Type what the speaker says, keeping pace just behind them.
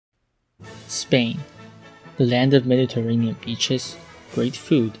Spain, the land of Mediterranean beaches, great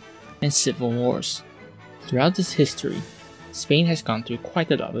food, and civil wars. Throughout its history, Spain has gone through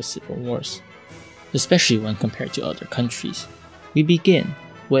quite a lot of civil wars, especially when compared to other countries. We begin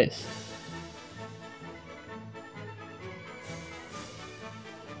with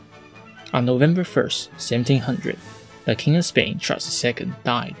on November 1st, 1700, the King of Spain, Charles II,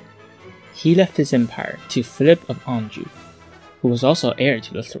 died. He left his empire to Philip of Anjou, who was also heir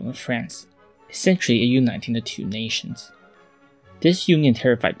to the throne of France, essentially uniting the two nations. This union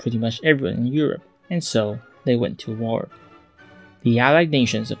terrified pretty much everyone in Europe, and so they went to war. The allied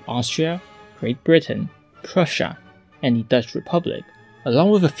nations of Austria, Great Britain, Prussia, and the Dutch Republic,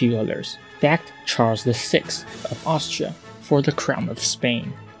 along with a few others, backed Charles VI of Austria for the crown of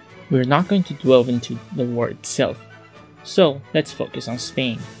Spain. We're not going to delve into the war itself, so let's focus on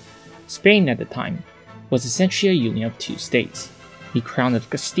Spain. Spain at the time was essentially a union of two states, the Crown of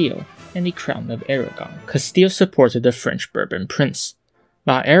Castile and the Crown of Aragon. Castile supported the French Bourbon prince,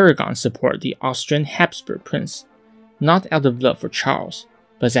 while Aragon supported the Austrian Habsburg prince, not out of love for Charles,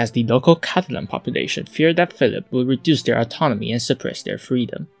 but as the local Catalan population feared that Philip would reduce their autonomy and suppress their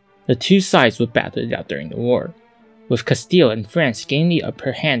freedom. The two sides would battle it out during the war, with Castile and France gaining the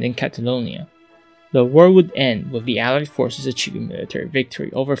upper hand in Catalonia. The war would end with the Allied forces achieving military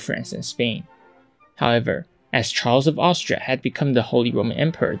victory over France and Spain. However, as Charles of Austria had become the Holy Roman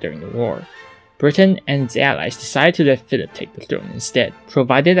Emperor during the war, Britain and its allies decided to let Philip take the throne instead,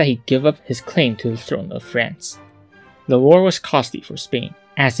 provided that he give up his claim to the throne of France. The war was costly for Spain,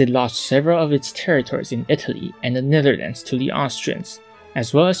 as it lost several of its territories in Italy and the Netherlands to the Austrians,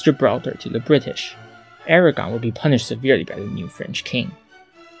 as well as Gibraltar to the British. Aragon would be punished severely by the new French king.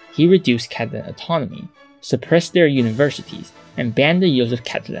 He reduced Catalan autonomy, suppressed their universities, and banned the use of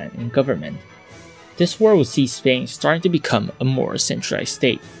Catalan in government. This war would see Spain starting to become a more centralized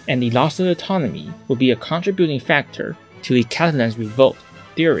state, and the loss of autonomy would be a contributing factor to the Catalans' revolt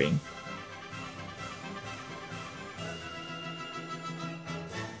during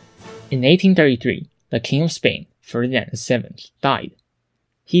In 1833, the King of Spain, Ferdinand VII, died.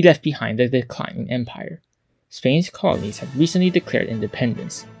 He left behind a declining empire. Spain's colonies had recently declared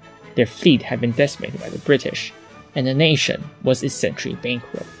independence. Their fleet had been decimated by the British, and the nation was essentially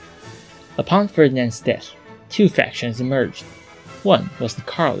bankrupt. Upon Ferdinand's death, two factions emerged. One was the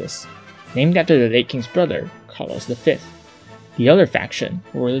Carlists, named after the late king's brother, Carlos V. The other faction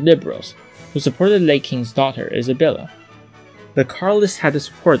were the Liberals, who supported the late king's daughter, Isabella. The Carlists had the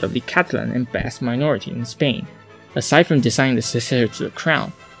support of the Catalan and Basque minority in Spain. Aside from designing the successor to the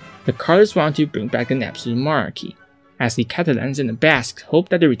crown, the Carlists wanted to bring back an absolute monarchy, as the Catalans and the Basques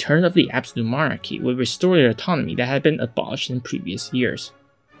hoped that the return of the absolute monarchy would restore their autonomy that had been abolished in previous years.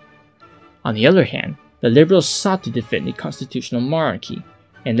 On the other hand, the Liberals sought to defend the constitutional monarchy,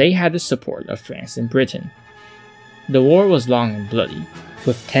 and they had the support of France and Britain. The war was long and bloody,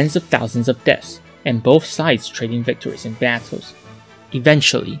 with tens of thousands of deaths, and both sides trading victories in battles.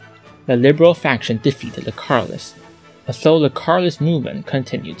 Eventually, the Liberal faction defeated the Carlists, although the Carlist movement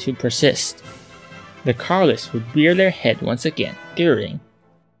continued to persist. The Carlists would rear their head once again during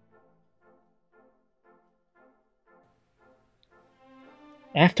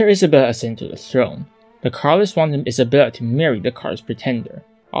After Isabella ascended to the throne, the Carlists wanted Isabella to marry the Carlist pretender,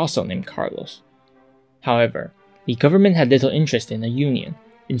 also named Carlos. However, the government had little interest in the union,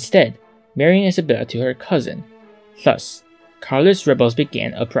 instead marrying Isabella to her cousin. Thus, Carlist rebels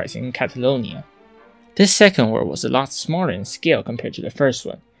began uprising in Catalonia. This second war was a lot smaller in scale compared to the first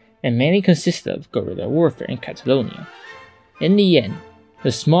one, and mainly consisted of guerrilla warfare in Catalonia. In the end,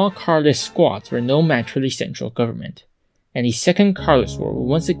 the small Carlist squads were no match for the central government, and the Second Carlist War would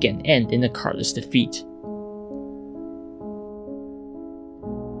once again end in a Carlist defeat.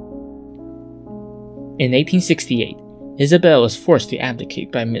 In 1868, Isabella was forced to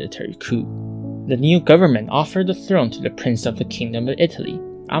abdicate by a military coup. The new government offered the throne to the Prince of the Kingdom of Italy,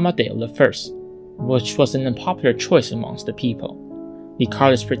 Amadeo I, which was an unpopular choice amongst the people. The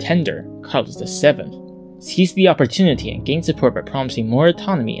Carlist pretender, Carlos VII, seized the opportunity and gained support by promising more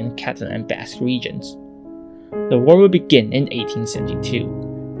autonomy in the Catalan and Basque regions. The war would begin in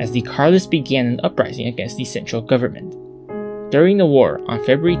 1872, as the Carlists began an uprising against the central government. During the war, on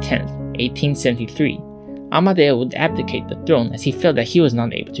February 10, 1873, Amadeo would abdicate the throne as he felt that he was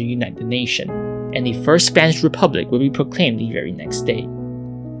not able to unite the nation, and the First Spanish Republic would be proclaimed the very next day.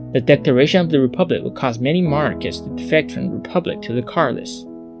 The declaration of the Republic would cause many monarchists to defect from the Republic to the Carlists.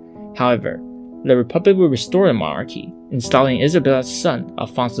 However, the Republic would restore the monarchy, installing Isabella's son,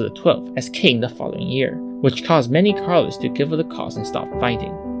 Alfonso XII, as king the following year, which caused many Carlists to give up the cause and stop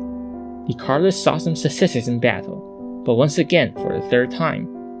fighting. The Carlists saw some successes in battle, but once again, for the third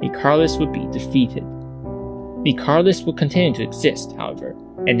time, the Carlists would be defeated. The Carlists would continue to exist, however,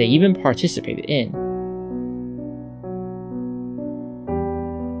 and they even participated in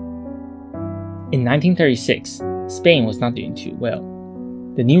In 1936, Spain was not doing too well.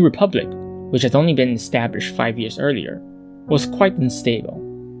 The new republic, which had only been established 5 years earlier, was quite unstable,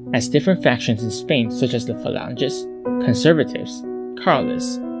 as different factions in Spain such as the Phalanges, conservatives,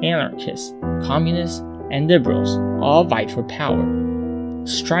 Carlists, anarchists, communists, and liberals all vied for power.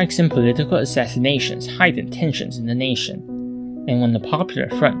 Strikes and political assassinations heightened tensions in the nation, and when the Popular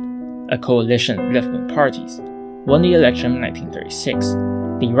Front, a coalition of left-wing parties, won the election in 1936,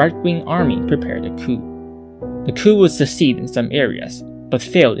 the right-wing army prepared a coup. The coup would succeed in some areas, but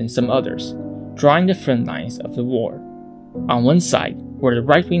failed in some others, drawing the front lines of the war. On one side were the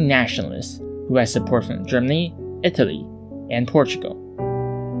right-wing nationalists, who had support from Germany, Italy, and Portugal.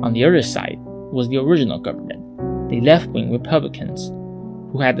 On the other side was the original government, the left-wing Republicans,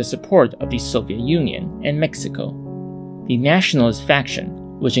 who had the support of the Soviet Union and Mexico. The nationalist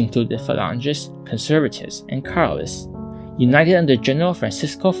faction, which included Phalanges, conservatives, and Carlists, united under General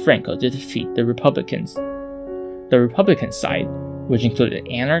Francisco Franco to defeat the Republicans. The Republican side, which included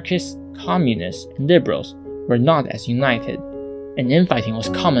anarchists, communists, and liberals, were not as united, and infighting was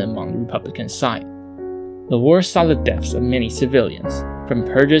common among the Republican side. The war saw the deaths of many civilians, from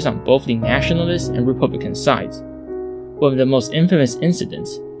purges on both the nationalist and Republican sides. One of the most infamous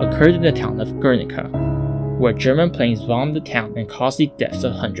incidents occurred in the town of Guernica, where German planes bombed the town and caused the deaths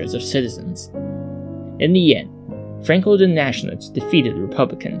of hundreds of citizens. In the end, Franco the Nationalists defeated the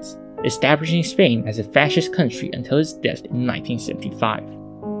Republicans, establishing Spain as a fascist country until his death in 1975.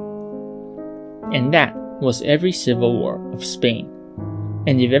 And that was every civil war of Spain.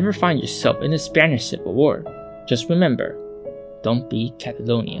 And if you ever find yourself in the Spanish Civil War, just remember, don't be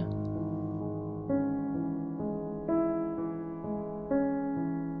Catalonia.